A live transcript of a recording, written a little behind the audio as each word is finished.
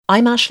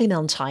I'm Ashley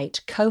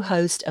Milne-Tyte,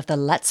 co-host of the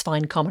Let's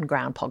Find Common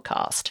Ground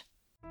podcast.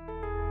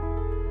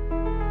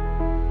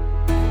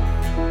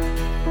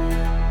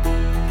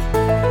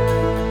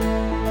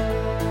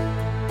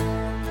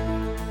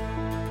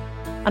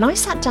 And I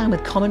sat down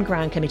with Common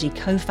Ground Committee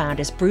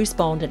co-founders Bruce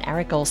Bond and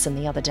Eric Olson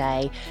the other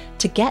day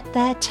to get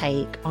their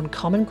take on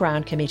Common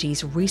Ground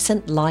Committee's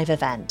recent live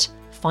event,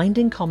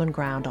 Finding Common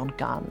Ground on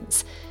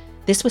Guns.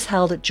 This was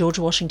held at George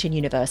Washington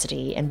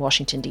University in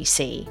Washington,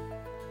 D.C.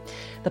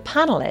 The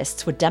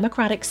panelists were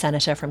Democratic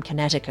Senator from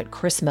Connecticut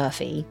Chris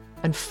Murphy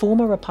and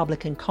former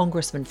Republican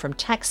Congressman from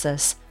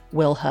Texas,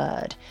 Will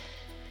Hurd.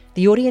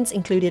 The audience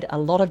included a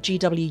lot of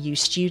GWU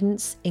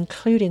students,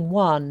 including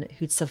one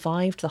who'd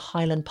survived the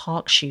Highland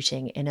Park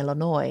shooting in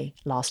Illinois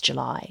last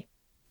July.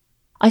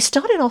 I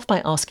started off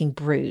by asking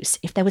Bruce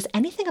if there was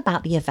anything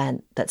about the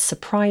event that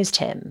surprised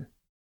him.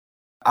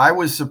 I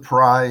was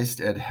surprised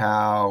at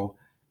how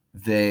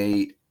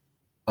they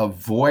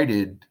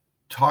avoided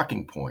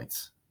talking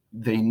points.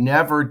 They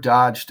never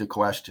dodged a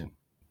question.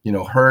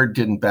 Hurd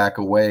didn't back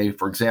away.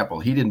 For example,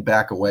 he didn't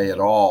back away at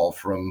all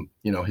from,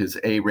 his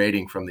A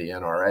rating from the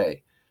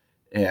NRA.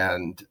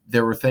 And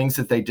there were things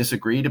that they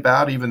disagreed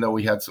about, even though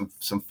we had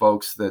some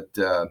folks that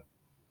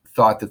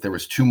thought that there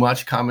was too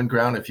much common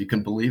ground, if you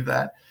can believe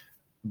that.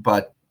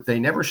 But they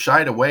never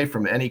shied away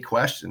from any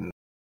question.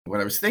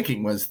 What I was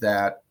thinking was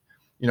that,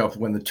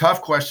 when the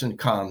tough question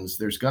comes,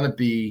 there's going to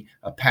be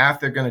a path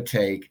they're going to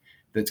take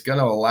that's going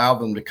to allow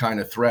them to kind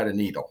of thread a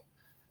needle,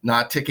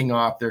 not ticking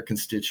off their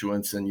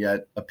constituents and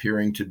yet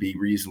appearing to be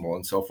reasonable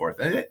and so forth.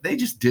 And they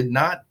just did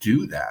not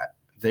do that.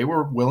 They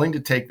were willing to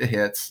take the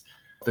hits.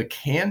 The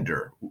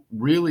candor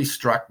really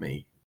struck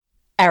me.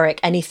 Eric,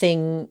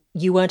 anything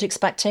you weren't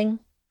expecting?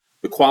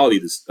 The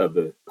quality of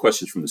the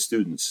questions from the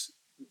students,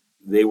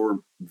 they were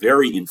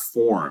very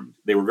informed.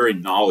 They were very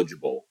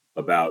knowledgeable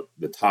about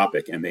the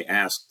topic, and they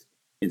asked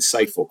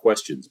insightful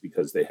questions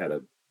because they had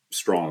a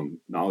strong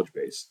knowledge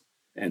base.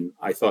 And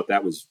I thought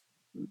that was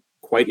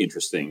quite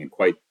interesting and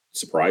quite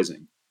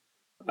surprising.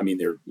 I mean,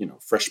 they're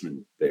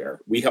freshmen there.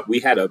 We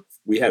had a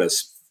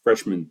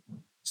freshman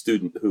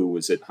student who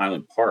was at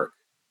Highland Park.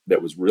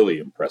 That was really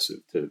impressive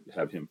to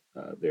have him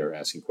there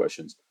asking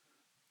questions.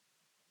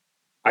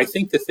 I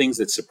think the things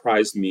that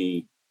surprised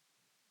me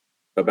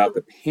about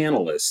the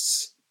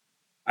panelists,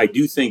 I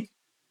do think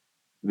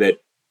that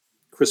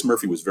Chris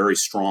Murphy was very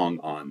strong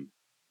on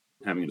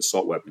having an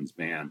assault weapons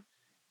ban,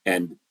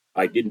 and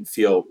I didn't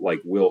feel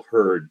like Will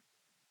Hurd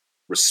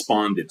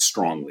responded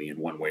strongly in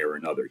one way or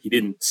another. He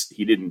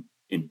didn't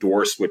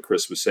endorse what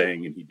Chris was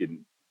saying, and he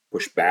didn't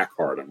push back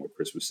hard on what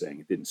Chris was saying.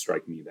 It didn't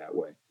strike me that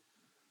way.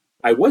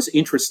 I was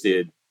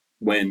interested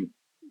when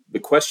the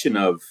question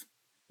of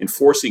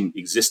enforcing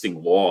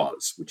existing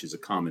laws, which is a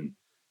common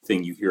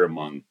thing you hear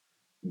among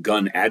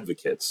gun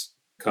advocates,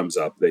 comes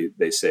up.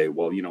 They say,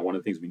 well, one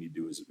of the things we need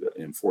to do is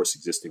enforce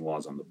existing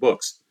laws on the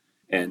books.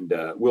 And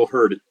Will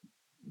Hurd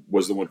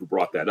was the one who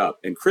brought that up.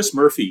 And Chris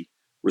Murphy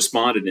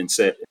responded and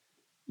said,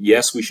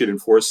 yes, we should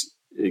enforce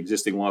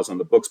existing laws on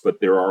the books,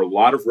 but there are a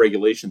lot of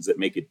regulations that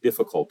make it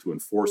difficult to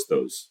enforce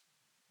those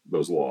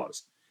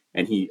laws.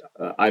 And he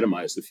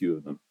itemized a few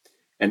of them.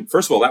 And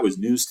first of all, that was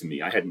news to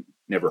me. I hadn't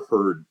never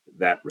heard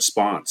that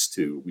response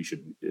to we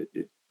should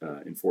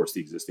enforce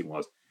the existing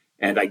laws.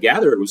 And I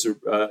gather it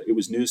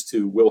was news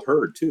to Will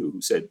Hurd too,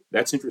 who said,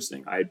 that's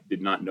interesting. I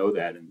did not know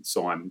that. And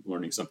so I'm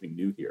learning something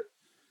new here.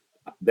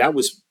 That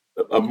was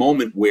a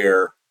moment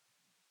where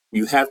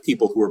you have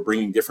people who are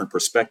bringing different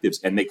perspectives,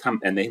 and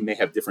they may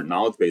have different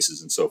knowledge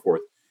bases and so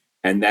forth.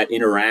 And that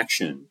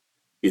interaction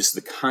is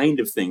the kind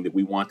of thing that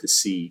we want to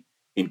see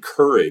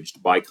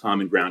encouraged by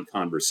common ground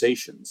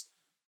conversations.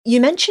 You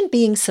mentioned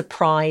being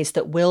surprised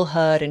that Will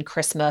Hurd and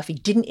Chris Murphy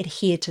didn't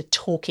adhere to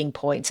talking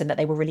points and that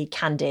they were really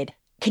candid.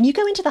 Can you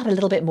go into that a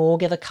little bit more?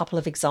 Give a couple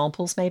of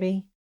examples,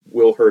 maybe?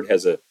 Will Hurd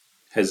has a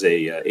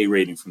A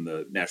rating from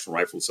the National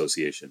Rifle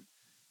Association.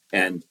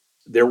 And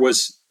there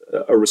was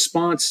a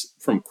response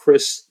from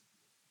Chris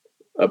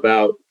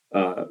about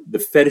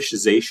the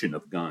fetishization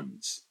of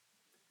guns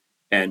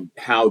and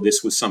how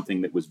this was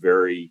something that was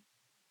very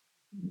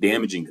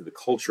damaging to the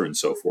culture and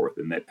so forth,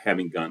 and that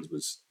having guns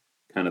was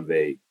kind of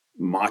a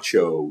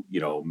macho,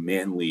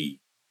 manly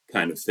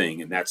kind of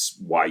thing, and that's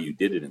why you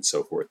did it and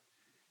so forth.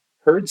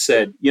 Hurd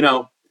said,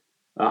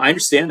 I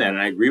understand that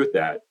and I agree with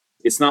that.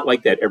 It's not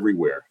like that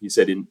everywhere. He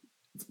said,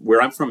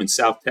 where I'm from in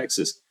South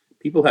Texas,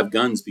 people have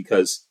guns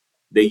because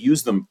they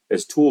use them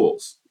as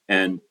tools,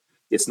 and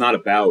it's not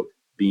about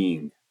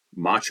being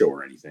macho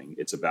or anything.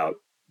 It's about,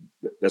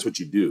 that's what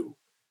you do.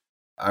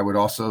 I would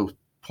also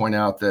point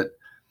out that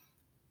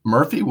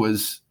Murphy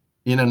was,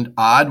 in an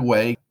odd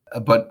way,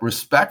 but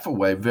respectful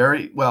way,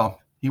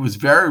 he was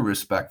very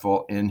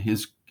respectful in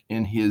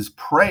his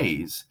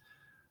praise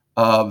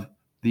of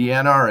the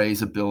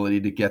NRA's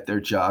ability to get their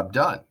job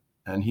done.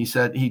 And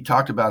he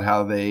talked about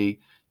how they've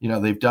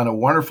done a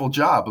wonderful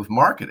job of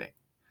marketing.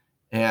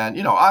 And,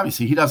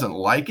 obviously he doesn't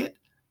like it,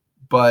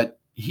 but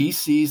he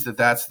sees that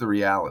that's the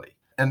reality.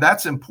 And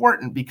that's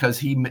important because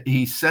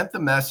he sent the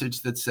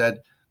message that said,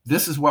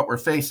 this is what we're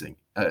facing.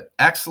 an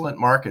excellent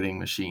marketing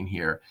machine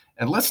here.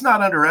 And let's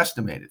not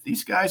underestimate it.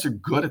 These guys are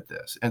good at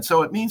this. And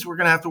so it means we're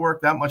going to have to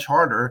work that much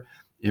harder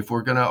if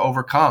we're going to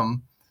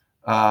overcome,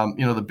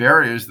 the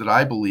barriers that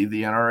I believe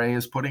the NRA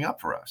is putting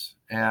up for us.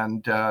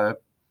 And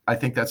I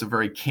think that's a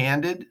very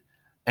candid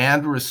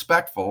and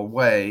respectful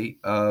way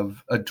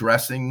of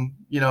addressing,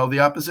 the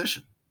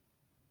opposition.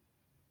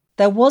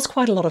 There was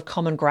quite a lot of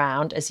common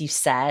ground, as you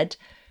said.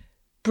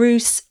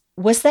 Bruce,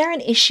 was there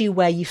an issue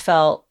where you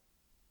felt,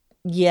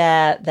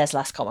 yeah, there's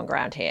less common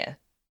ground here?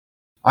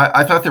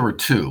 I thought there were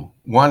two.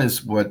 One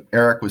is what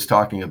Eric was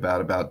talking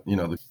about,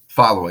 the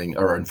following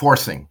or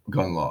enforcing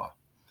gun law.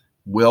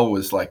 Will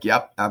was like,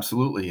 yep,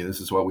 absolutely. This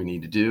is what we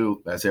need to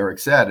do, as Eric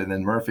said. And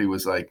then Murphy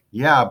was like,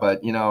 yeah,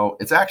 but,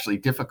 it's actually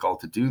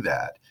difficult to do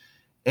that.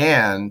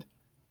 And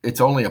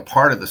it's only a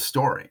part of the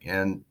story.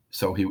 And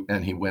so he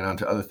went on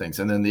to other things.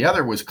 And then the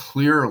other was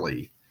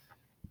clearly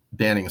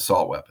banning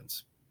assault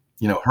weapons.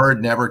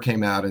 Hurd never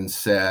came out and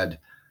said,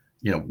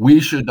 we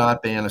should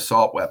not ban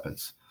assault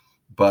weapons.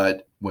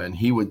 But when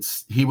he would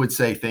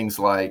say things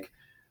like,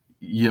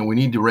 we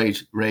need to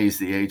raise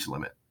the age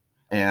limit.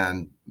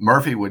 And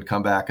Murphy would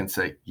come back and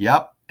say,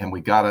 yep, and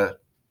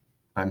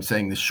I'm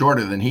saying this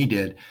shorter than he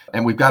did,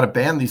 and we've got to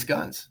ban these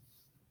guns.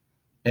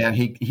 And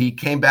he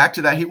came back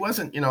to that. He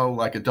wasn't,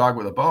 like a dog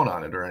with a bone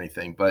on it or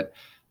anything, but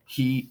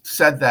he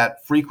said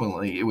that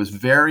frequently. It was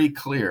very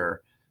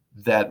clear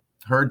that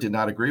Hurd did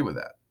not agree with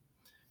that.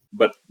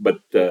 But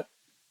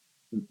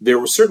there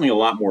was certainly a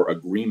lot more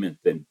agreement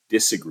than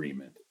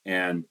disagreement.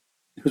 And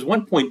there was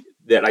one point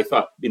that I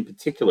thought in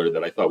particular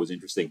that I thought was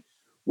interesting,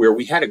 where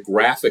we had a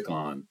graphic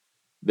on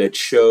that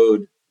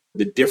showed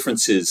the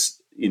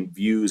differences in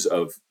views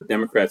of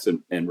Democrats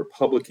and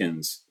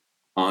Republicans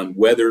on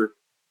whether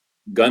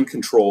gun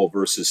control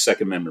versus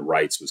Second Amendment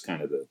rights was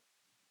kind of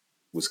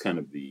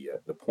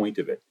the point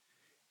of it.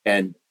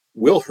 And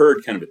Will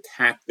Hurd kind of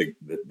attacked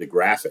the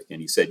graphic,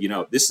 and he said,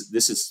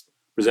 this is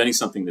presenting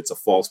something that's a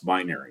false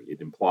binary.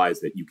 It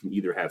implies that you can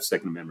either have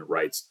Second Amendment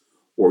rights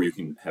or you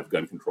can have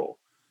gun control,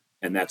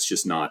 and that's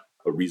just not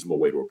a reasonable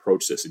way to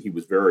approach this. And he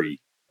was very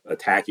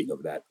attacking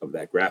of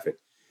that graphic.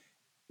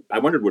 I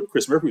wondered what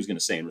Chris Murphy was going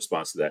to say in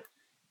response to that.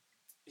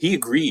 He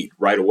agreed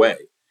right away.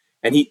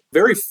 And he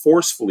very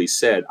forcefully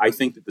said, I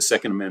think that the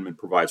Second Amendment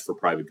provides for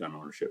private gun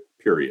ownership,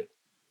 period.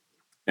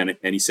 And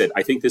he said,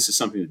 I think this is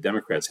something that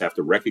Democrats have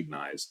to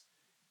recognize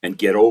and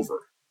get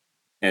over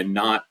and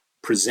not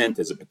present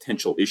as a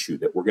potential issue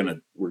that we're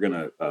going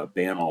to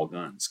ban all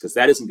guns, because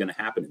that isn't going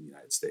to happen in the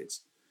United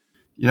States.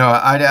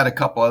 I'd add a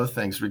couple other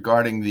things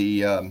regarding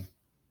the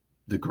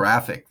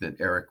graphic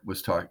that Eric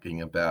was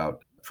talking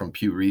about from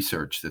Pew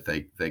Research that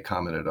they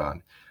commented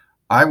on.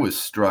 I was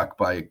struck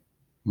by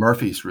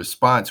Murphy's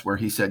response where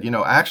he said,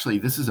 actually,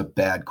 this is a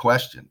bad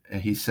question.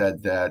 And he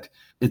said that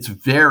it's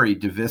very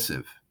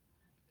divisive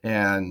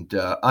and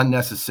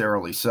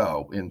unnecessarily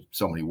so, in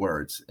so many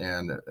words.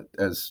 And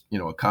as,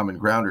 a common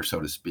grounder, so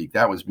to speak,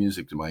 that was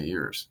music to my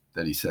ears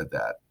that he said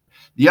that.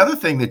 The other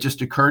thing that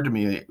just occurred to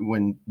me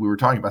when we were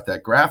talking about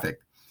that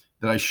graphic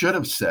that I should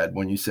have said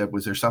when you said,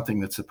 was there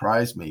something that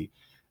surprised me,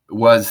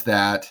 was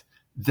that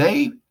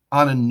they,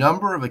 on a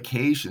number of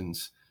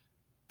occasions,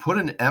 put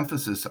an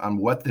emphasis on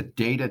what the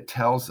data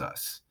tells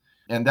us.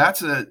 And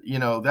that's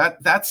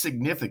that's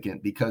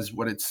significant, because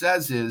what it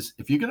says is,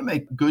 if you're going to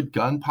make good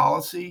gun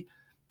policy,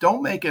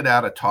 don't make it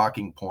out of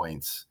talking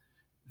points.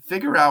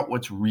 Figure out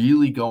what's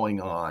really going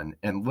on,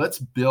 and let's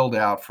build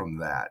out from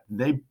that.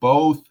 They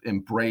both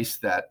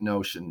embraced that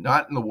notion,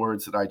 not in the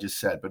words that I just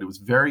said, but it was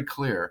very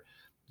clear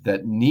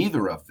that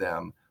neither of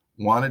them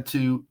wanted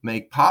to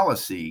make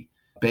policy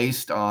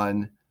based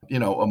on,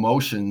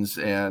 emotions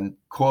and,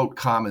 quote,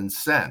 common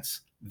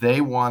sense.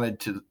 They wanted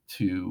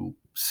to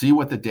see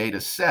what the data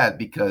said,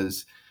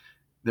 because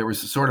there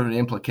was a sort of an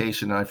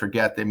implication, and I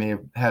forget, they may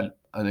have had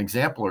an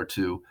example or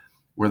two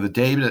where the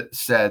data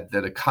said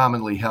that a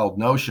commonly held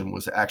notion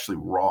was actually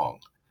wrong.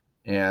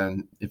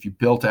 And if you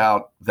built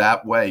out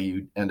that way,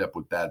 you'd end up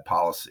with bad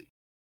policy.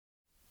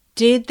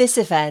 Did this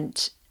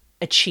event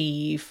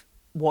achieve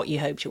what you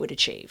hoped it would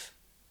achieve?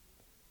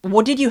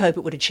 What did you hope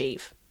it would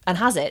achieve? And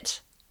has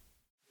it?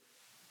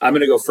 I'm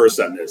going to go first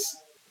on this.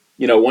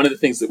 One of the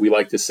things that we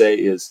like to say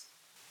is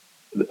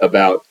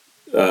about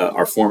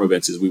our forum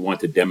events is we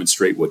want to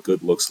demonstrate what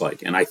good looks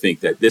like. And I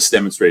think that this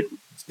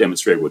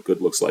demonstrated what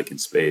good looks like in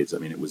spades. I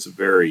mean, it was a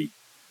very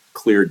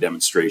clear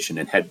demonstration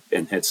and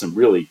had some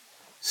really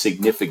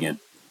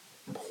significant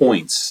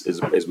points,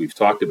 as we've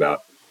talked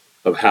about,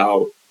 of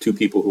how two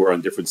people who are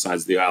on different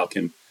sides of the aisle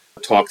can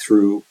talk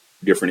through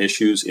different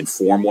issues,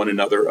 inform one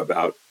another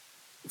about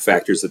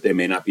factors that they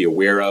may not be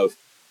aware of,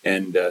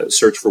 and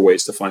search for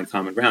ways to find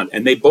common ground.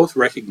 And they both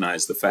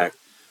recognize the fact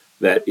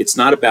that it's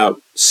not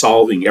about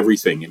solving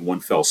everything in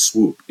one fell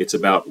swoop. It's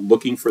about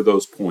looking for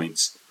those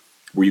points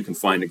where you can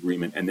find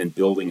agreement and then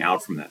building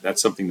out from that.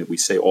 That's something that we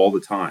say all the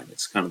time.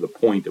 It's kind of the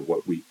point of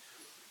what we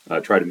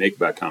try to make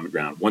about common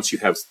ground. Once you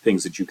have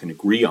things that you can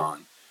agree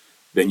on,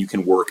 then you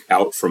can work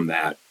out from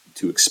that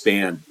to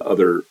expand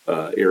other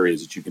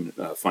areas that you can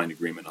find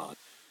agreement on.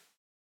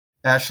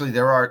 Ashley,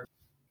 there are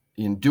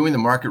in doing the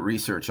market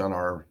research on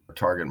our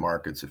target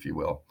markets, if you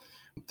will,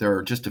 there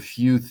are just a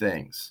few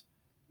things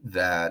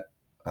that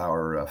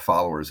our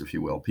followers, if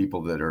you will,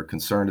 people that are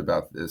concerned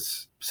about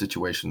this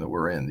situation that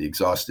we're in, the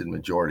exhausted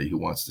majority who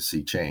wants to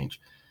see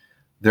change.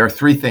 There are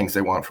three things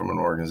they want from an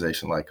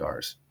organization like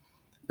ours.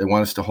 They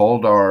want us to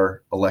hold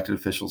our elected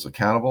officials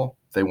accountable.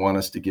 They want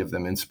us to give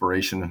them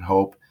inspiration and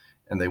hope,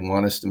 and they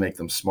want us to make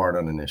them smart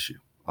on an issue,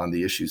 on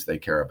the issues they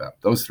care about.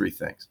 Those three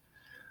things.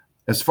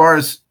 As far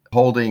as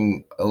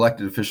holding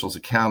elected officials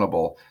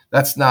accountable,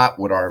 that's not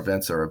what our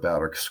events are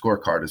about. Our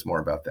scorecard is more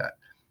about that.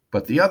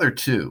 But the other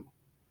two,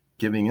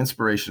 giving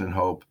inspiration and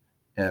hope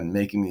and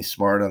making me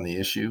smart on the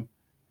issue,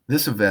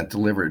 this event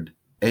delivered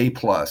A+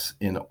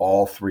 in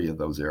all three of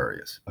those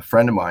areas. A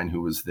friend of mine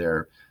who was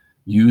there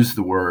used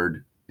the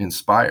word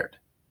inspired,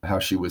 how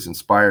she was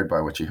inspired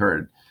by what she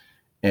heard.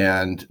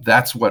 And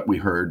that's what we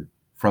heard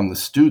from the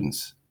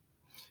students.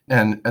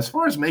 And as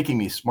far as making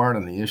me smart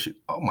on the issue,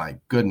 oh my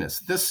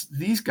goodness,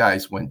 these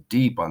guys went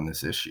deep on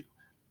this issue,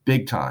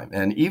 big time.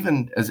 And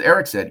even, as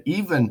Eric said, they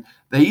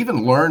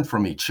even learned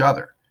from each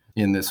other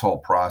in this whole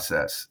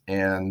process.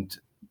 And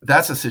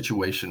that's a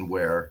situation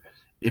where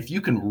if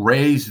you can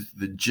raise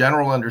the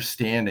general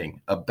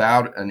understanding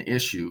about an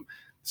issue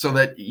so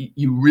that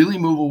you really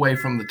move away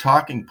from the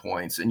talking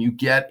points and you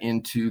get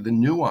into the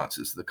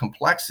nuances, the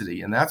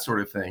complexity and that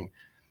sort of thing,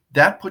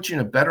 that puts you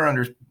in a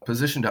better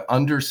position to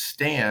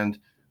understand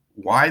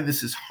why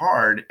this is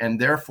hard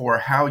and therefore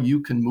how you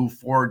can move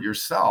forward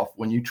yourself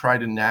when you try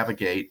to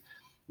navigate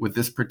with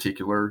this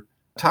particular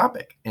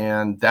topic.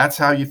 And that's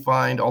how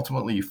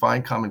ultimately you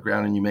find common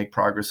ground and you make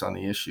progress on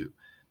the issue.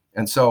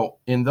 And so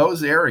in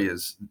those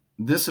areas,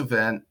 this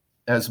event,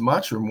 as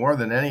much or more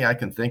than any I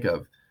can think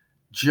of,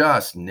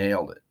 just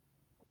nailed it.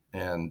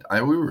 And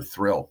we were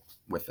thrilled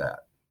with that.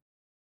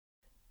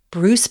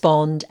 Bruce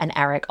Bond and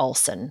Eric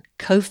Olson,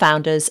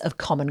 co-founders of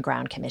Common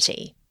Ground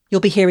Committee. You'll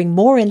be hearing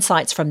more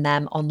insights from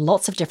them on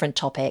lots of different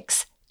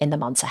topics in the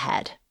months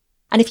ahead.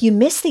 And if you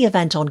missed the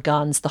event on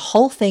guns, the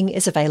whole thing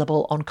is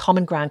available on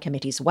Common Ground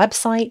Committee's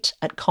website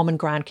at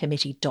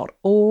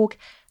commongroundcommittee.org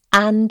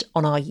and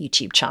on our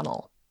YouTube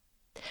channel.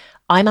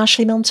 I'm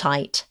Ashley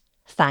Milne-Tyte.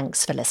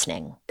 Thanks for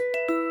listening.